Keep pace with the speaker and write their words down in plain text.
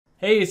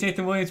Hey, it's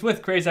Nathan Williams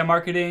with Crazy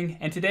Marketing,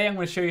 and today I'm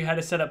going to show you how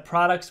to set up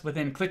products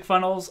within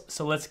ClickFunnels.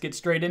 So let's get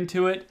straight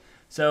into it.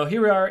 So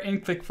here we are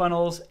in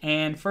ClickFunnels,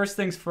 and first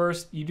things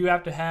first, you do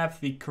have to have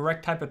the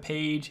correct type of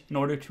page in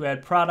order to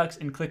add products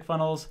in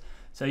ClickFunnels.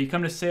 So you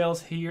come to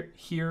sales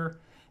here,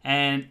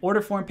 and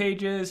order form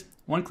pages,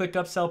 one-click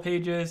upsell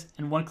pages,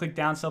 and one-click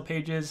downsell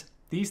pages.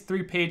 These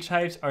three page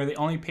types are the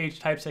only page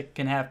types that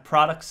can have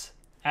products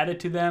added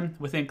to them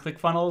within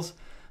ClickFunnels.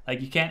 Like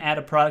you can't add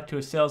a product to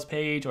a sales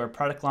page or a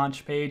product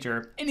launch page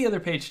or any other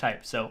page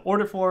type. So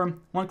order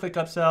form, one-click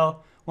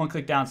upsell,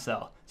 one-click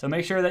downsell. So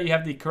make sure that you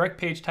have the correct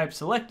page type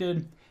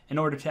selected in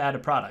order to add a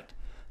product.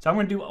 So I'm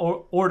going to do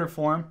order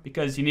form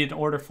because you need an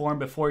order form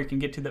before you can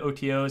get to the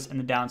OTOs and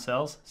the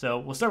downsells. So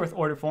we'll start with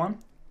order form.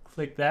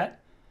 Click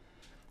that.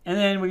 And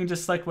then we can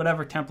just select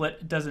whatever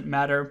template. It doesn't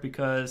matter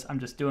because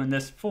I'm just doing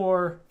this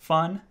for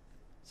fun.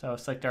 So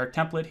select our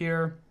template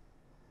here.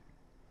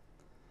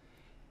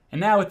 And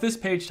now with this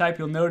page type,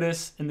 you'll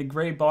notice in the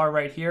gray bar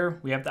right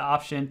here, we have the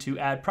option to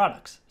add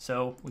products.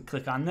 So we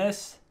click on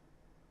this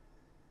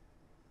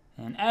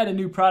and add a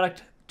new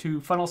product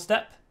to funnel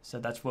step. So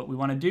that's what we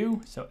want to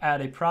do. So add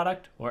a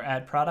product or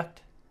add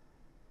product.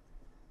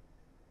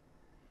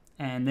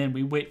 And then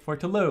we wait for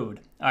it to load.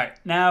 All right,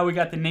 now we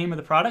got the name of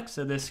the product.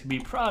 So this could be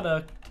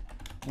product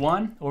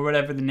 1 or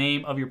whatever the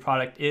name of your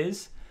product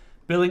is.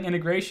 Billing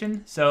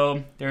integration.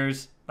 So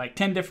there's like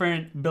 10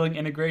 different billing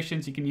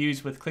integrations you can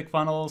use with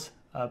ClickFunnels.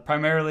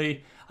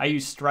 Primarily, I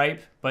use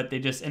Stripe, but they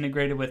just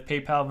integrated with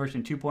PayPal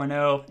version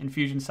 2.0,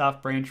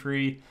 Infusionsoft,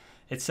 Braintree,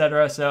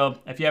 etc. So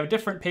if you have a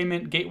different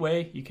payment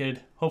gateway, you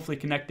could hopefully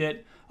connect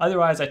it.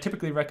 Otherwise, I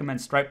typically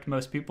recommend Stripe to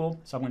most people.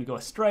 So I'm going to go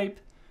with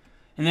Stripe.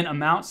 And then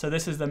amount. So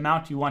this is the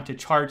amount you want to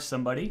charge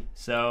somebody.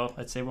 So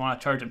let's say we want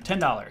to charge them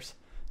 $10.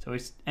 So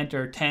we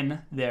enter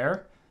 10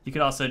 there. You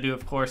could also do,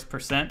 of course,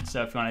 percent.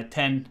 So if you want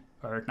 10,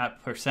 or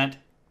not percent,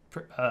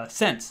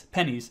 cents,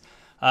 pennies.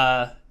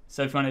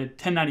 So if you wanted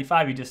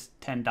 10.95, you just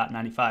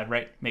 10.95,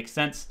 right? Makes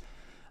sense.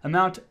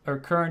 Amount or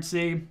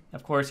currency,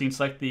 of course, you can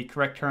select the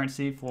correct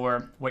currency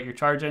for what you're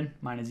charging.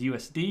 Mine is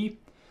USD.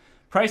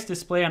 Price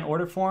display on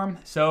order form.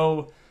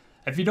 So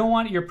if you don't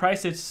want your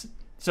price,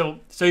 so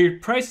your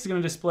price is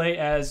going to display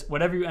as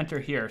whatever you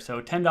enter here.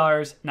 So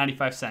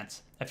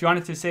 $10.95. If you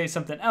wanted to say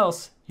something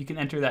else, you can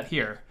enter that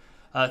here.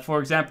 For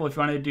example, if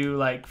you wanted to do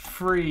like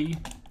free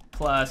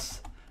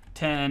plus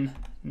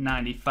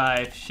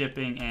 $10.95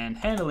 shipping and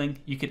handling,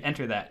 you could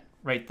enter that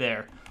right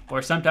there.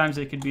 Or sometimes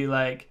it could be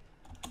like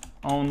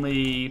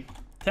only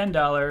 $10,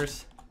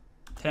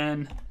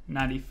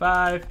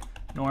 $10.95,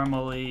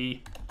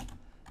 normally,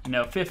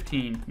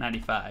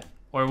 $15.95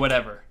 or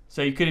whatever.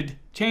 So you could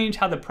change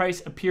how the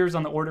price appears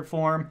on the order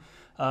form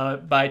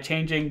by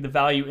changing the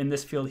value in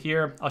this field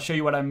here. I'll show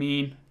you what I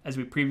mean as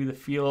we preview the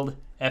field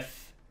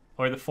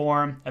or the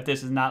form if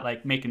this is not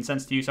like making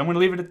sense to you. So I'm going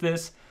to leave it at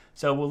this.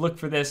 So we'll look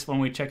for this when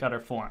we check out our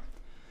form.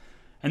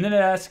 And then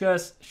it asks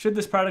us, should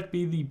this product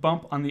be the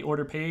bump on the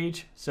order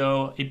page?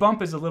 So a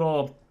bump is a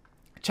little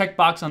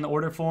checkbox on the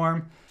order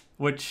form,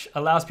 which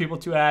allows people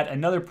to add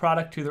another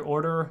product to their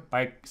order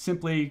by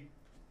simply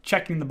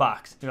checking the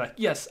box. They're like,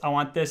 yes, I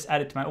want this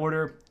added to my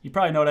order. You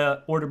probably know what an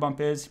order bump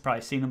is. You've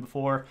probably seen them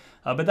before,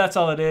 but that's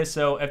all it is.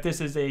 So if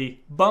this is a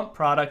bump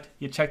product,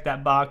 you check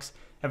that box.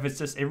 If it's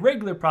just a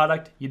regular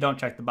product, you don't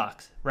check the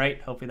box,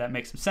 right? Hopefully that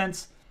makes some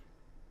sense.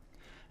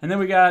 And then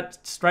we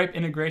got Stripe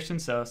integration.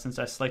 So since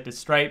I selected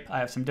Stripe, I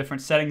have some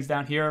different settings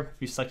down here.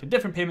 If you select a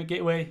different payment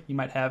gateway, you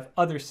might have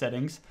other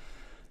settings.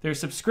 There's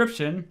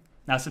subscription.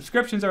 Now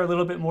subscriptions are a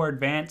little bit more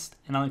advanced,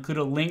 and I'll include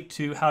a link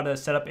to how to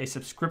set up a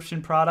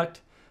subscription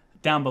product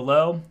down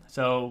below.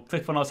 So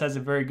ClickFunnels has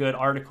a very good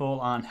article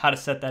on how to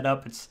set that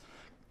up. It's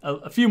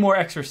a few more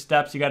extra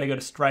steps. You got to go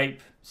to Stripe,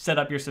 set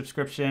up your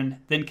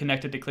subscription, then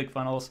connect it to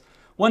ClickFunnels.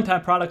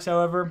 One-time products,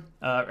 however,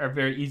 are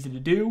very easy to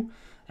do,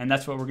 and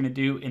that's what we're going to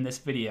do in this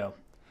video.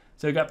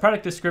 So we've got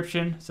product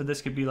description. So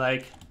this could be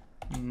like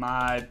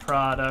my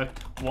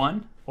product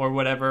 1 or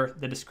whatever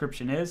the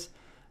description is.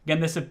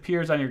 Again, this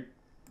appears on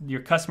your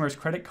customer's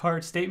credit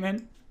card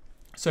statement.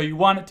 So you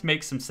want it to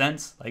make some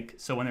sense. Like,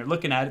 so when they're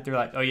looking at it, they're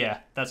like, oh yeah,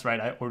 that's right,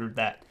 I ordered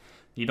that.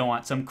 You don't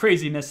want some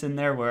craziness in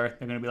there where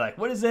they're going to be like,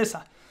 what is this?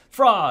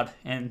 Fraud,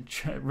 and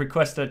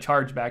request a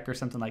chargeback or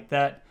something like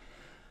that.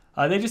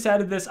 They just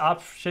added this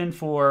option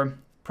for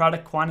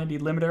product quantity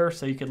limiter,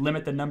 so you could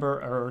limit the number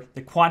or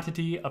the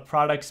quantity of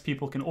products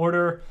people can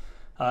order,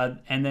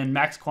 and then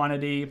max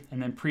quantity,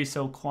 and then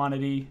pre-sold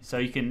quantity. So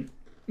you can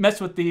mess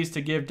with these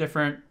to give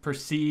different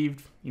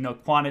perceived,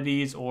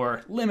 quantities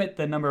or limit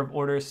the number of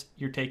orders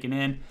you're taking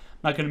in. I'm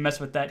not going to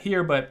mess with that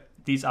here, but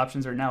these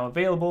options are now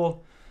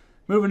available.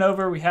 Moving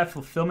over, we have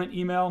fulfillment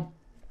email,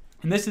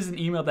 and this is an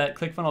email that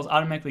ClickFunnels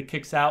automatically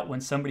kicks out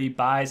when somebody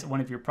buys one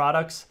of your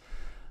products.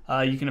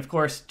 You can, of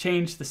course,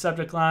 change the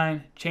subject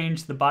line,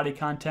 change the body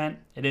content.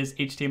 It is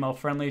HTML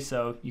friendly,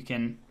 so you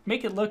can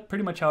make it look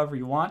pretty much however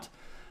you want.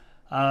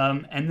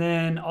 And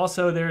then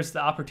also there's the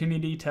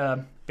opportunity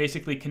to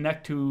basically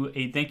connect to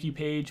a thank you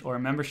page or a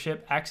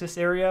membership access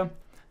area.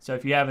 So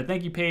if you have a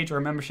thank you page or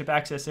a membership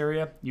access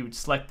area, you would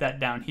select that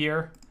down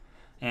here.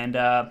 And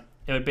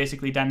it would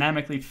basically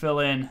dynamically fill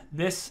in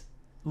this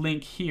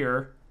link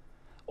here,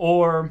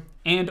 or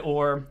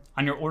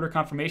on your order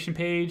confirmation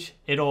page,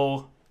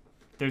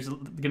 there's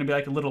going to be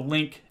like a little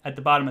link at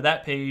the bottom of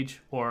that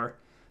page or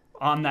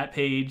on that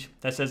page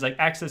that says like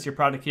access your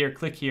product here,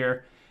 click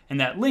here, and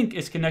that link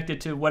is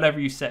connected to whatever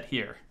you set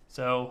here.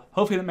 So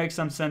hopefully that makes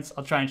some sense.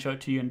 I'll try and show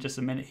it to you in just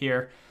a minute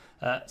here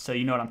so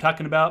you know what I'm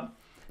talking about.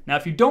 Now,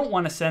 if you don't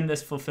want to send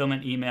this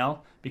fulfillment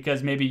email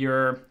because maybe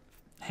you're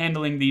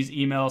handling these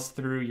emails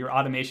through your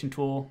automation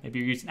tool, maybe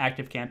you're using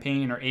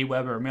ActiveCampaign or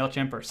Aweber or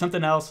MailChimp or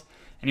something else,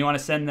 and you want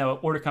to send the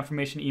order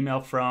confirmation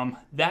email from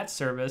that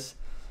service,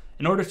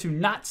 in order to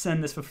not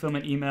send this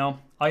fulfillment email,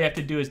 all you have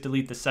to do is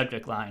delete the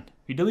subject line.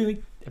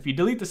 If you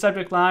delete the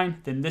subject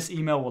line, then this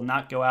email will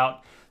not go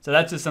out. So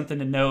that's just something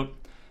to note.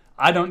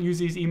 I don't use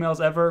these emails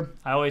ever.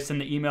 I always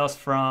send the emails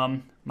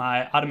from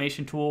my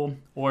automation tool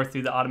or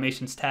through the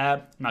automations tab.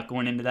 I'm not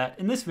going into that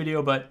in this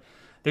video, but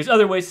there's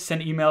other ways to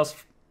send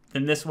emails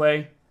than this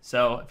way.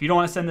 So if you don't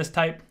want to send this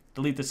type,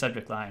 delete the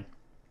subject line.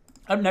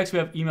 Up next, we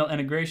have email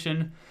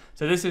integration.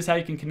 So this is how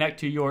you can connect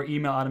to your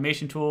email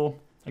automation tool.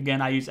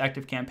 Again, I use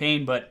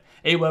ActiveCampaign, but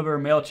Aweber,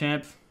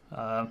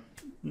 MailChimp,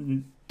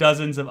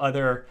 dozens of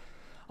other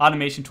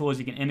automation tools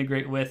you can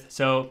integrate with.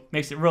 So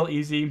makes it real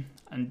easy,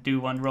 and do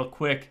one real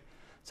quick.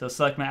 So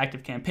select my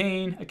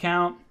ActiveCampaign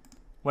account.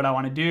 What I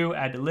want to do,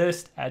 add to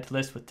list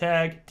with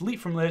tag, delete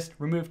from list,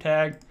 remove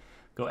tag,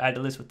 go add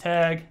to list with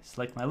tag,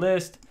 select my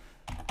list,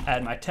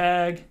 add my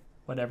tag,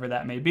 whatever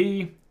that may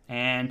be.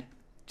 And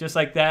just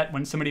like that,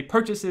 when somebody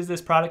purchases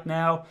this product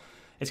now,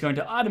 it's going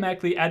to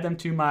automatically add them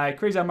to my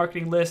Crazy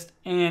Marketing list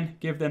and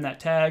give them that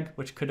tag,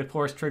 which could, of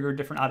course, trigger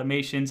different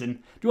automations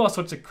and do all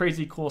sorts of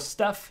crazy cool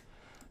stuff.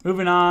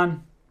 Moving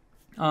on,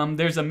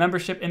 there's a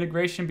membership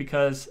integration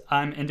because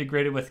I'm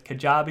integrated with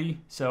Kajabi,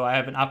 so I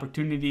have an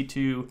opportunity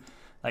to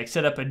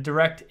set up a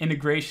direct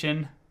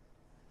integration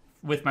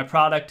with my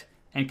product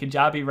and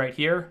Kajabi right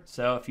here.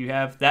 So if you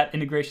have that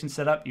integration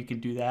set up, you can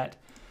do that.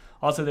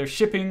 Also, there's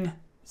shipping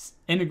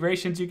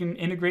integrations you can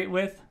integrate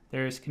with.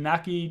 There's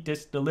Kanaki,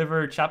 Disc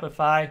Deliver,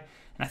 Shopify,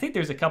 and I think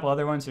there's a couple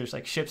other ones. There's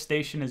like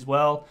ShipStation as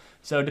well.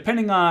 So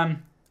depending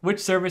on which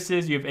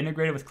services you've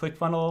integrated with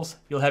ClickFunnels,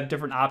 you'll have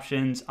different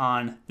options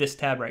on this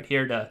tab right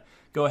here to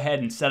go ahead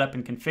and set up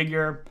and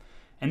configure.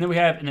 And then we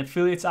have an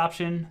affiliates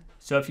option.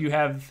 So if you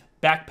have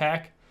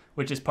Backpack,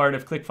 which is part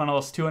of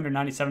ClickFunnels'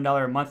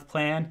 $297 a month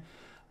plan,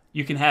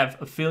 you can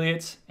have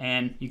affiliates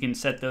and you can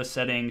set those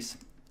settings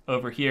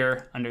over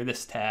here under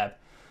this tab.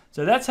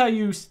 So that's how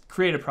you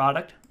create a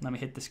product. Let me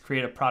hit this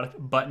create a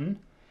product button,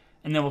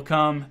 and then we'll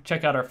come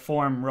check out our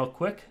form real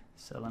quick.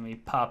 So let me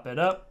pop it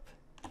up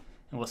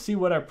and we'll see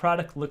what our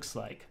product looks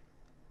like.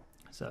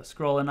 So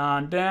scrolling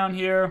on down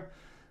here,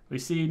 we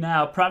see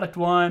now product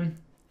one,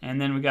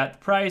 and then we got the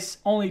price,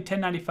 only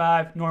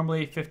 $10.95,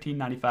 normally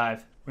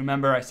 $15.95.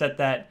 Remember, I set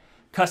that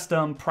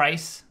custom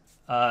price,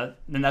 and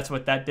that's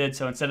what that did.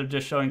 So instead of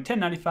just showing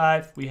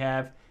 $10.95, we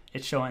have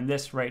it showing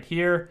this right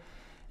here.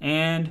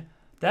 And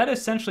that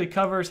essentially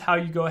covers how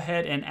you go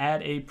ahead and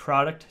add a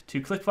product to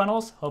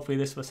ClickFunnels. Hopefully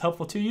this was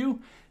helpful to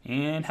you,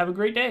 and have a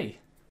great day.